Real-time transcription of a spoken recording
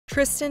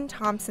Tristan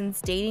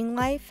Thompson's dating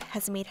life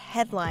has made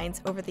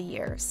headlines over the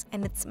years,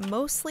 and it's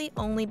mostly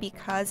only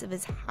because of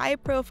his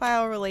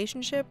high-profile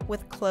relationship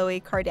with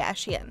Khloe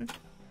Kardashian.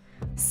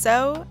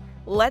 So,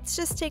 let's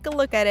just take a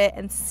look at it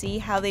and see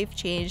how they've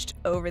changed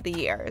over the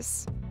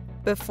years.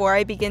 Before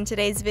I begin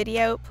today's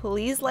video,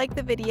 please like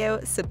the video,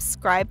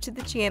 subscribe to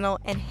the channel,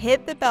 and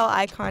hit the bell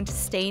icon to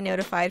stay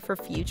notified for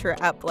future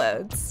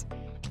uploads.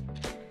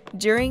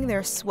 During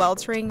their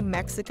sweltering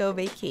Mexico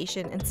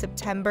vacation in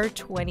September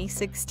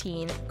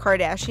 2016,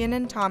 Kardashian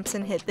and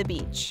Thompson hit the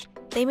beach.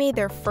 They made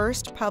their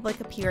first public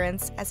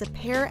appearance as a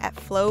pair at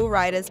Flo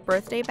Rida's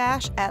birthday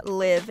bash at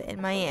Live in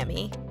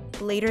Miami.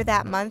 Later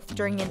that month,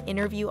 during an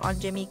interview on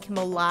Jimmy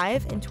Kimmel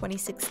Live in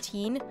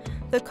 2016,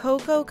 the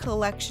Coco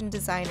collection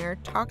designer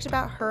talked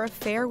about her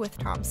affair with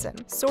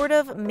Thompson, sort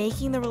of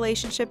making the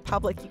relationship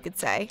public, you could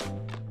say.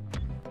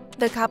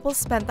 The couple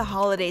spent the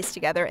holidays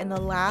together in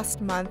the last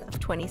month of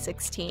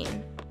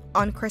 2016.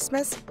 On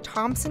Christmas,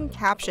 Thompson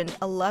captioned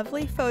a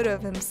lovely photo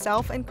of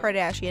himself and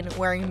Kardashian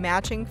wearing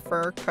matching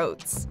fur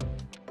coats.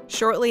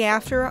 Shortly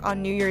after,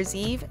 on New Year's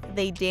Eve,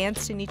 they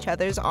danced in each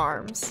other's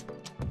arms.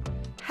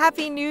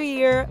 Happy New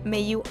Year!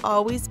 May you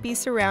always be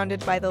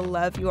surrounded by the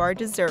love you are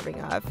deserving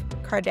of,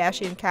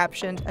 Kardashian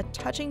captioned a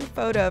touching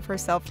photo of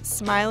herself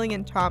smiling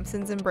in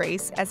Thompson's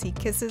embrace as he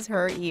kisses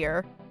her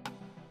ear.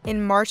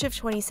 In March of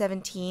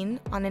 2017,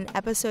 on an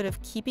episode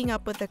of Keeping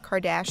Up with the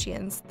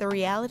Kardashians, the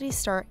reality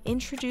star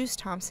introduced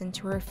Thompson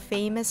to her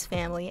famous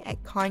family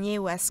at Kanye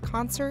West's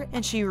concert,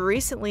 and she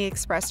recently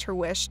expressed her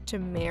wish to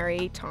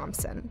marry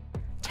Thompson,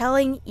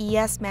 telling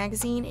ES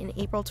Magazine in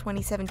April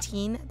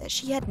 2017 that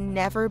she had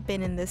never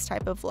been in this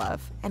type of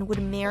love and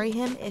would marry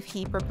him if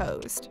he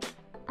proposed.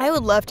 "I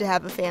would love to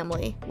have a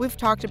family. We've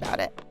talked about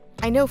it.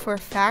 I know for a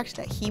fact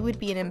that he would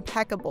be an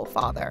impeccable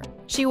father."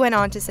 She went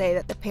on to say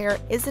that the pair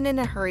isn't in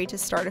a hurry to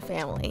start a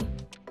family.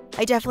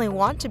 "I definitely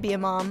want to be a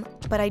mom,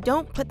 but I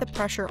don't put the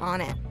pressure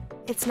on it.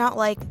 It's not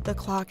like the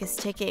clock is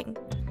ticking.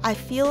 I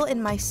feel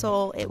in my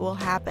soul it will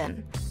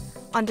happen."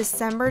 On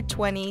December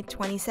 20,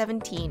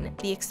 2017,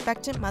 the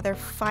expectant mother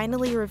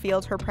finally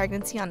revealed her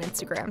pregnancy on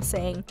Instagram,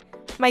 saying,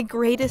 "My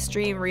greatest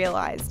dream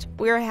realized.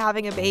 We are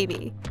having a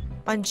baby."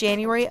 On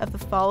January of the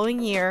following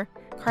year,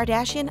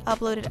 Kardashian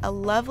uploaded a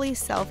lovely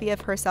selfie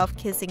of herself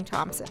kissing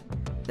Thompson,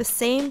 the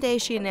same day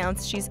she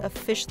announced she's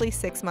officially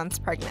 6 months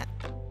pregnant.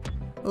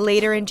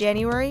 Later in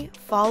January,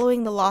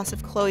 following the loss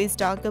of Khloe's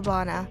dog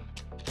Gabbana,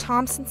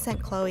 Thompson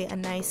sent Khloe a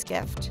nice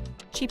gift.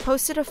 She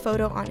posted a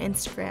photo on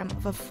Instagram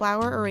of a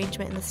flower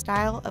arrangement in the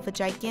style of a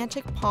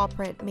gigantic paw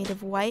print made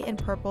of white and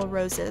purple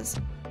roses,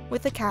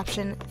 with the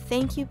caption,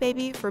 "Thank you,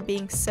 baby, for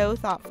being so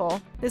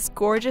thoughtful. This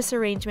gorgeous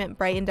arrangement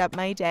brightened up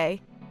my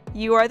day.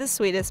 You are the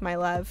sweetest, my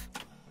love."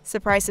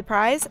 Surprise,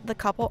 surprise, the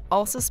couple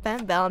also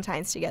spent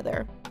Valentine's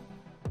together.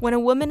 When a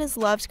woman is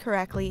loved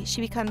correctly, she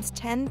becomes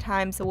 10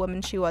 times the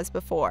woman she was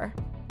before.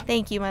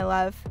 "Thank you, my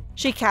love."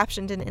 She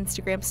captioned an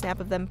Instagram snap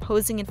of them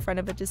posing in front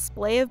of a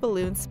display of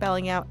balloons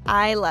spelling out,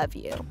 "I love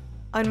you."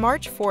 On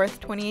March 4th,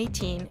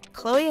 2018,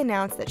 Khloe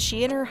announced that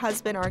she and her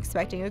husband are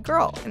expecting a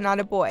girl and not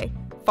a boy.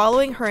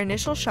 Following her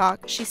initial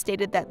shock, she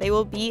stated that they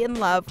will be in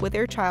love with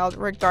their child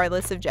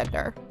regardless of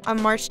gender.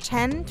 On March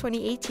 10,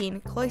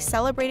 2018, Khloe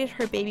celebrated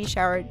her baby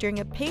shower during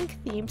a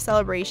pink-themed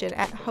celebration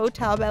at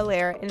Hotel Bel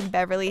Air in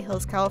Beverly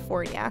Hills,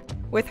 California,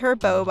 with her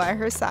beau by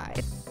her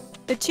side.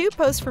 The two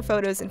posed for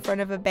photos in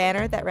front of a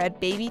banner that read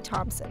 "Baby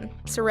Thompson,"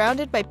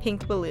 surrounded by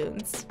pink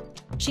balloons.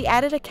 She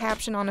added a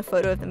caption on a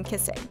photo of them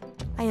kissing.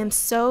 "I am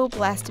so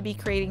blessed to be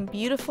creating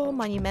beautiful,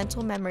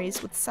 monumental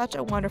memories with such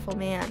a wonderful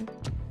man.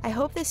 I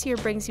hope this year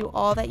brings you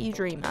all that you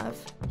dream of.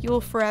 You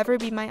will forever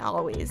be my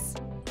always.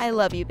 I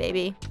love you,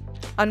 baby."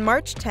 On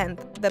March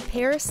 10th, the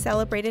pair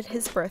celebrated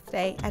his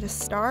birthday at a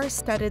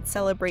star-studded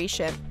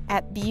celebration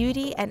at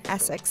Beauty and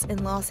Essex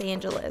in Los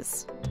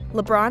Angeles.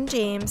 LeBron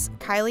James,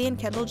 Kylie and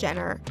Kendall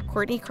Jenner,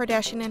 Kourtney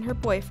Kardashian and her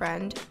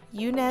boyfriend,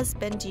 Younes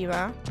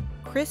Bendima,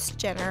 Kris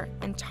Jenner,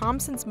 and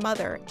Thompson's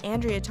mother,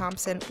 Andrea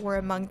Thompson, were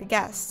among the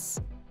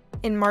guests.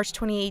 In March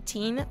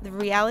 2018, the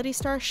reality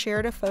star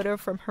shared a photo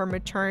from her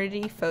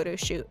maternity photo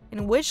shoot,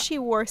 in which she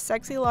wore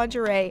sexy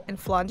lingerie and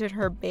flaunted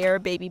her bare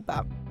baby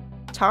bump.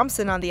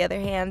 Thompson, on the other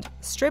hand,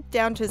 stripped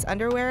down to his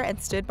underwear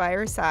and stood by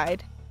her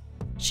side.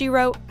 She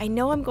wrote, "I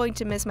know I'm going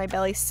to miss my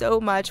belly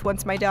so much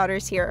once my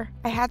daughter's here.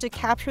 I had to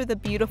capture the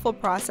beautiful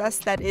process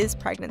that is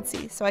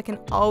pregnancy, so I can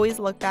always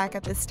look back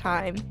at this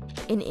time."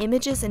 In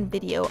images and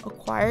video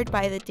acquired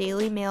by the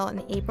Daily Mail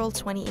in April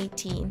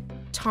 2018,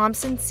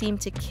 Thompson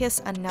seemed to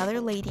kiss another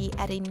lady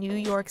at a New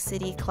York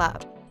City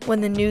club.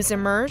 When the news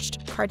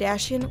emerged,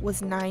 Kardashian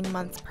was 9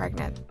 months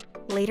pregnant.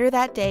 Later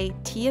that day,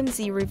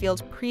 TMZ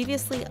revealed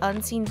previously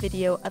unseen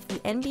video of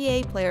the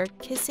NBA player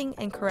kissing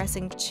and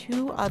caressing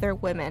 2 other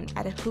women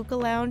at a hookah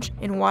lounge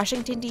in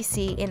Washington,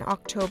 D.C. in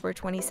October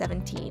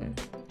 2017.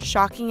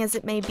 Shocking as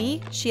it may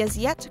be, she has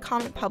yet to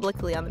comment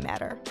publicly on the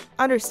matter.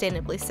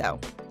 Understandably so.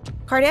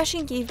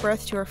 Kardashian gave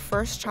birth to her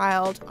first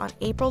child on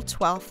April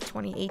 12,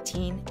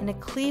 2018, in a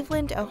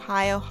Cleveland,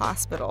 Ohio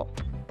hospital.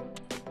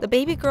 The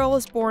baby girl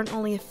was born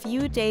only a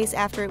few days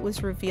after it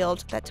was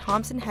revealed that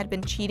Thompson had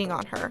been cheating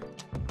on her.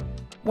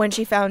 When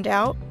she found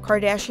out,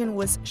 Kardashian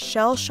was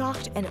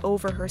shell-shocked and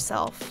over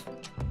herself.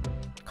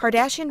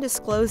 Kardashian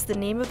disclosed the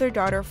name of their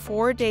daughter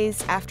 4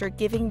 days after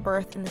giving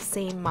birth in the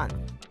same month.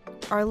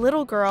 Our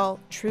little girl,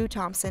 True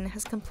Thompson,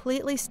 has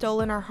completely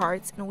stolen our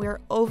hearts, and we're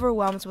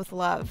overwhelmed with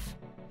love.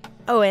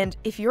 Oh, and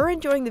if you're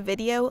enjoying the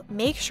video,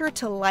 make sure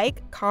to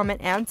like,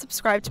 comment, and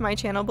subscribe to my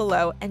channel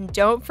below, and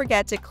don't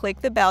forget to click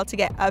the bell to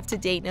get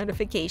up-to-date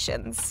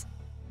notifications.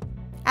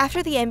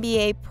 After the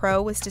NBA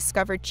pro was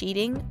discovered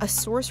cheating, a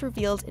source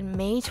revealed in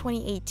May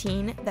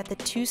 2018 that the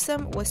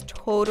twosome was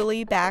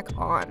totally back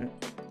on.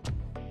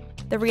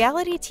 The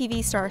reality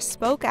TV star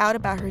spoke out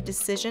about her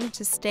decision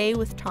to stay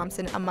with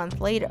Thompson a month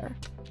later.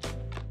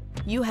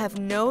 "You have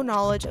no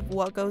knowledge of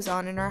what goes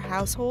on in our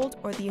household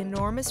or the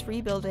enormous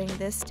rebuilding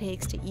this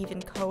takes to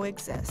even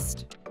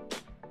coexist."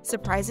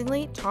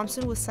 Surprisingly,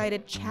 Thompson was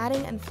sighted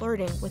chatting and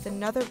flirting with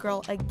another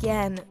girl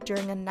again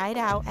during a night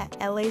out at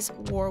LA's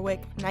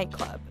Warwick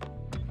nightclub.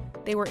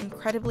 They were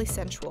incredibly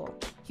sensual.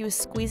 He was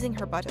squeezing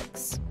her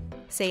buttocks,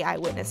 say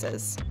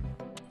eyewitnesses.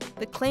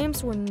 The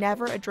claims were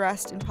never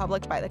addressed in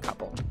public by the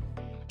couple.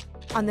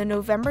 On the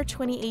November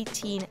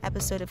 2018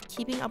 episode of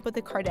Keeping Up with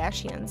the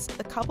Kardashians,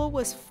 the couple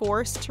was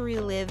forced to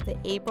relive the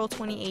April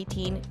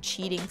 2018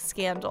 cheating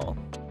scandal.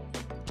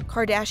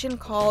 Kardashian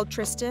called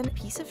Tristan a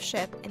piece of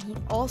shit, and he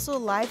also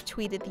live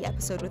tweeted the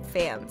episode with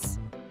fans.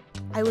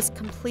 "I was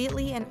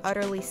completely and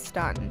utterly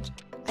stunned.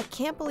 I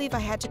can't believe I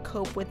had to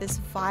cope with this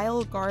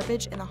vile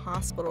garbage in the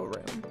hospital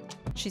room,"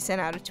 she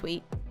sent out a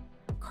tweet.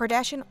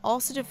 Kardashian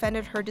also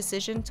defended her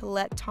decision to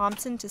let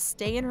Thompson to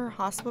stay in her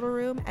hospital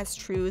room as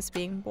True was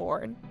being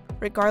born.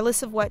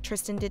 "Regardless of what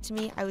Tristan did to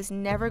me, I was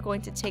never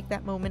going to take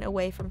that moment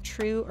away from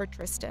True or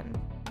Tristan.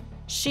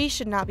 She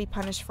should not be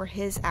punished for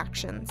his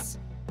actions.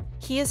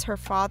 He is her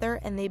father,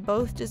 and they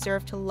both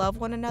deserve to love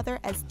one another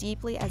as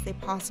deeply as they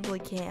possibly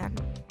can."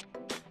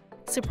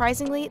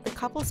 Surprisingly, the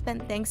couple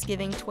spent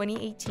Thanksgiving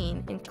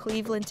 2018 in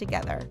Cleveland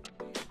together.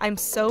 "I'm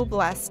so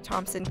blessed,"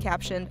 Thompson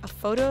captioned a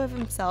photo of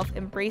himself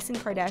embracing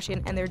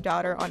Kardashian and their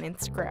daughter on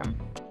Instagram.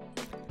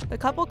 The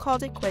couple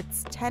called it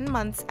quits 10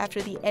 months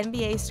after the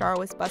NBA star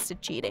was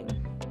busted cheating.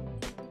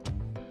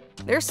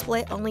 Their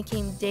split only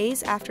came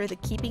days after the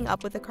Keeping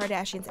Up with the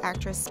Kardashians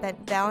actress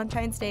spent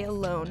Valentine's Day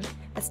alone,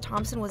 as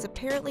Thompson was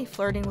apparently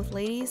flirting with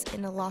ladies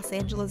in a Los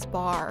Angeles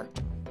bar.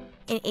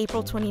 In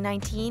April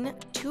 2019,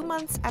 2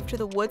 months after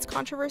the Woods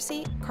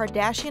controversy,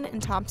 Kardashian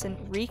and Thompson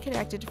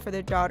reconnected for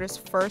their daughter's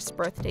first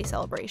birthday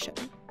celebration.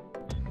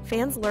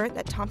 Fans learned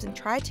that Thompson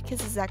tried to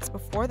kiss his ex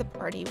before the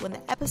party when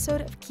the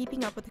episode of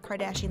Keeping Up with the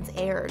Kardashians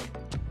aired.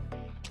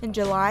 In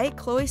July,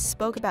 Khloe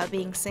spoke about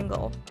being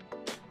single.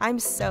 "I'm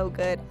so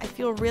good. I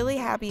feel really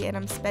happy and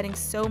I'm spending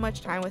so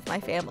much time with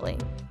my family,"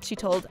 she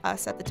told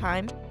us at the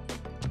time.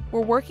 "We're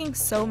working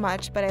so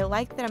much, but I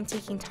like that I'm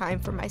taking time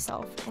for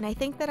myself, and I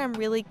think that I'm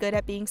really good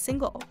at being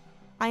single.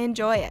 I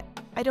enjoy it.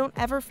 I don't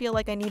ever feel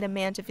like I need a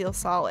man to feel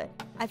solid.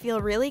 I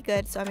feel really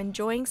good, so I'm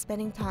enjoying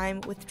spending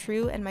time with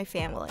True and my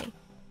family."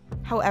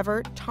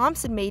 However,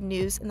 Thompson made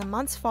news in the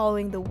months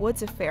following the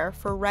Woods affair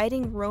for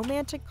writing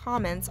romantic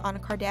comments on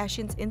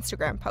Kardashian's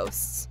Instagram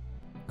posts.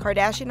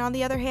 Kardashian, on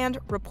the other hand,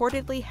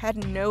 reportedly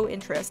had no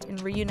interest in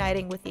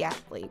reuniting with the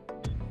athlete.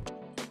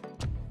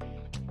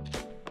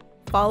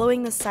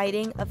 Following the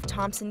sighting of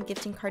Thompson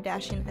gifting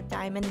Kardashian a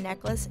diamond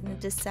necklace in a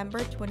December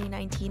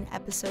 2019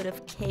 episode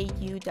of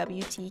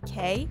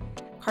KUWTK,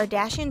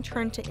 Kardashian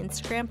turned to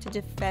Instagram to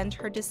defend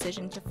her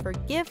decision to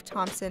forgive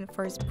Thompson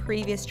for his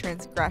previous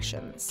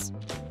transgressions.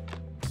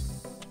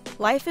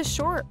 "Life is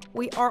short.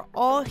 We are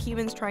all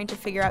humans trying to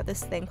figure out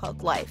this thing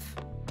called life.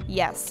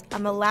 Yes,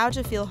 I'm allowed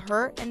to feel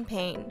hurt and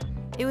pain.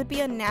 It would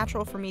be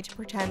unnatural for me to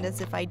pretend as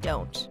if I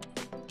don't.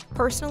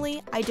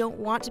 Personally, I don't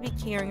want to be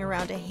carrying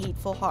around a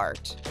hateful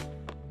heart."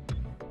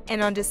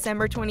 And on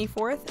December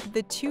 24th,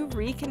 the two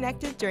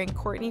reconnected during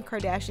Kourtney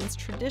Kardashian's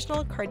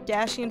traditional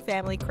Kardashian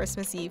family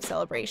Christmas Eve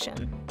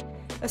celebration.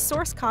 A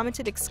source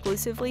commented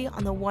exclusively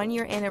on the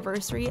 1-year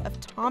anniversary of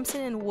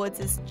Thompson and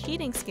Woods'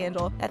 cheating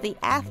scandal that the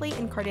athlete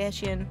and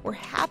Kardashian were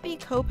happy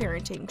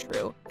co-parenting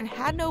True and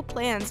had no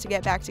plans to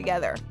get back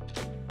together.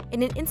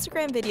 In an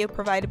Instagram video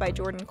provided by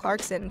Jordan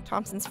Clarkson,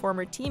 Thompson's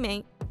former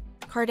teammate,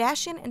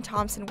 Kardashian and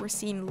Thompson were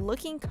seen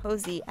looking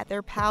cozy at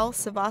their pal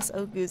Savas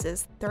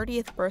Oguz's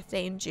 30th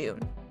birthday in June.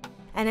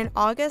 And in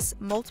August,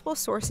 multiple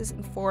sources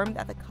informed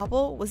that the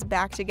couple was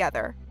back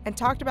together and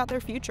talked about their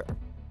future.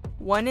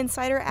 One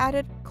insider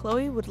added,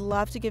 "Khloe would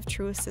love to give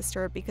True a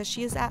sister because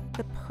she is at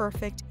the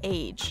perfect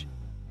age."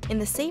 In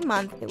the same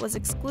month, it was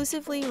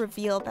exclusively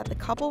revealed that the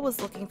couple was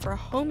looking for a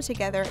home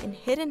together in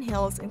Hidden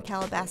Hills in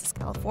Calabasas,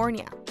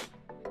 California.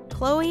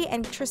 "Khloe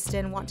and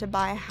Tristan want to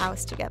buy a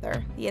house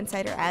together," the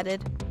insider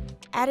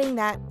adding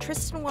that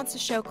Tristan wants to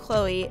show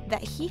Khloe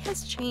that he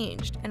has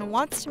changed and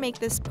wants to make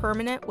this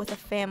permanent with a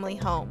family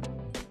home.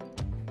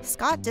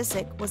 Scott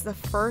Disick was the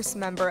first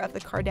member of the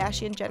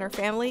Kardashian-Jenner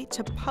family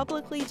to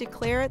publicly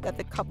declare that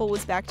the couple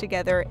was back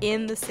together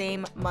in the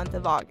same month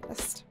of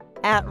August.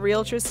 At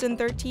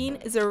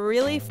RealTristan13 is a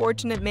really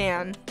fortunate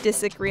man,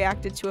 Disick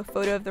reacted to a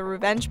photo of the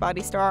revenge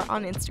body star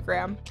on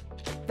Instagram.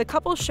 The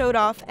couple showed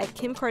off at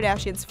Kim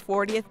Kardashian's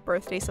 40th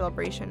birthday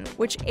celebration,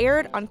 which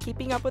aired on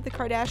Keeping Up with the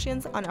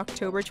Kardashians on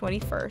October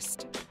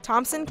 21st.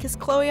 Thompson kissed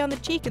Khloe on the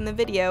cheek in the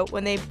video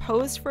when they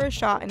posed for a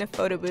shot in a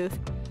photo booth,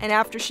 and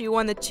after she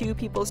won the two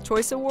People's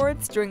Choice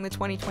Awards during the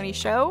 2020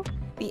 show,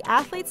 the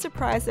athlete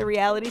surprised the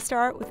reality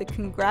star with a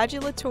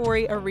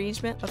congratulatory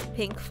arrangement of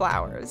pink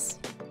flowers.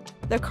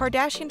 The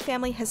Kardashian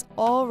family has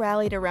all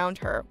rallied around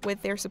her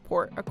with their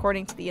support,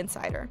 according to The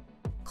Insider.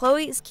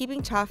 Khloe is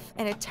keeping tough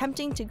and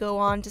attempting to go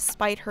on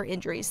despite her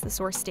injuries, the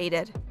source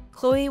stated.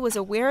 Khloe was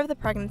aware of the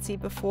pregnancy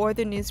before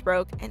the news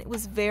broke, and it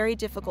was very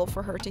difficult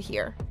for her to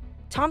hear.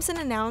 Thompson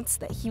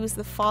announced that he was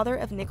the father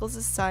of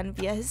Nicholas' son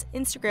via his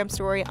Instagram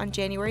story on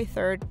January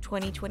 3,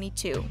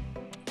 2022.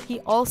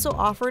 He also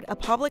offered a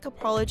public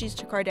apology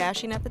to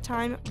Kardashian at the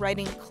time,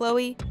 writing,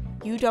 "Khloe,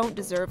 you don't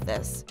deserve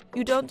this.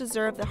 You don't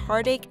deserve the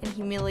heartache and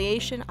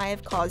humiliation I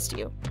have caused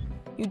you.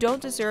 You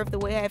don't deserve the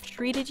way I have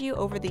treated you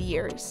over the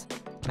years.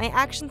 My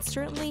actions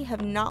certainly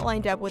have not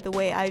lined up with the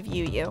way I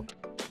view you.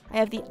 I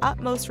have the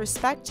utmost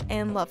respect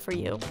and love for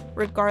you,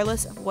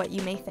 regardless of what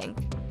you may think.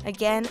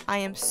 Again, I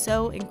am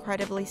so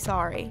incredibly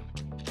sorry."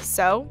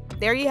 So,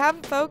 there you have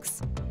it,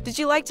 folks. Did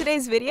you like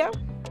today's video?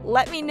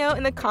 Let me know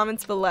in the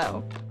comments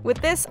below. With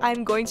this,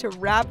 I'm going to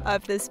wrap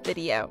up this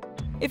video.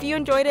 If you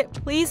enjoyed it,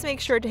 please make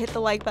sure to hit the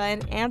like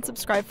button and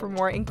subscribe for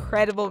more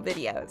incredible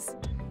videos.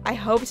 I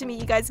hope to meet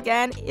you guys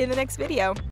again in the next video.